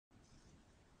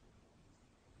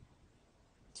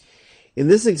In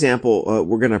this example,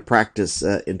 we're going to practice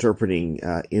interpreting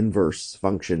inverse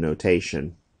function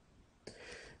notation.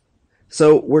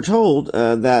 So we're told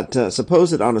that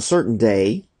suppose that on a certain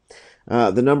day,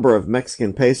 the number of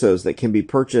Mexican pesos that can be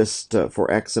purchased for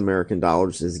X American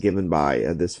dollars is given by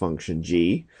this function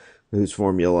g, whose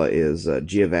formula is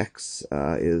g of x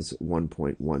is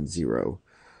 1.10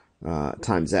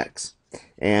 times x.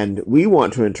 And we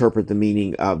want to interpret the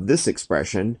meaning of this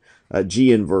expression,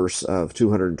 g inverse of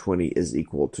 220 is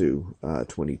equal to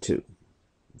 22.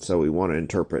 So we want to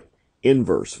interpret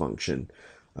inverse function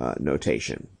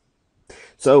notation.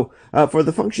 So for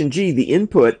the function g, the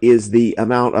input is the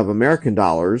amount of American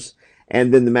dollars,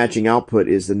 and then the matching output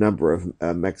is the number of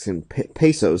Mexican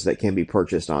pesos that can be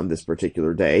purchased on this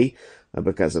particular day,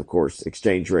 because, of course,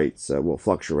 exchange rates will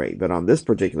fluctuate. But on this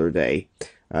particular day,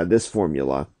 this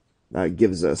formula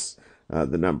gives us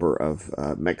the number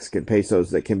of Mexican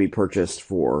pesos that can be purchased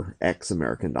for X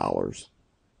American dollars.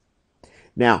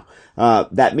 Now,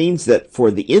 that means that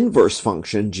for the inverse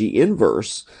function, g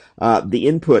inverse, the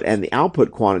input and the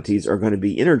output quantities are going to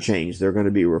be interchanged. They're going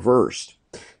to be reversed.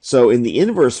 So in the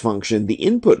inverse function, the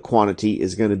input quantity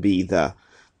is going to be the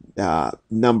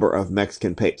number of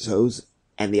Mexican pesos,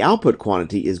 and the output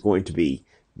quantity is going to be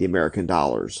the American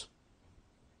dollars.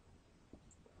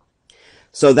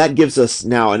 So that gives us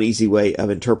now an easy way of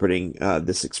interpreting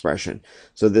this expression.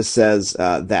 So this says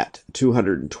that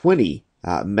 220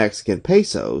 Mexican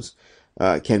pesos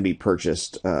can be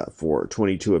purchased for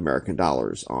 22 American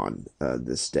dollars on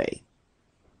this day.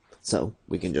 So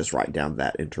we can just write down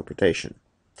that interpretation.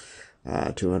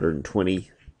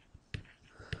 220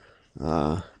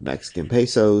 Mexican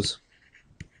pesos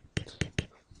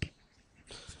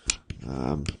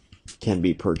can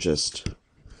be purchased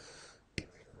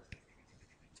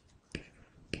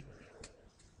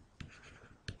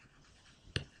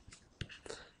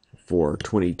for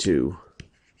 22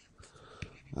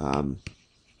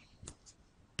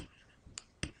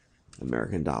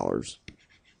 American dollars.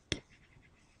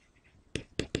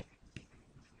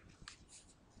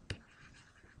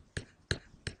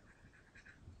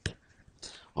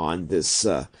 On this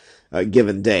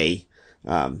given day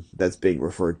that's being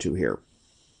referred to here.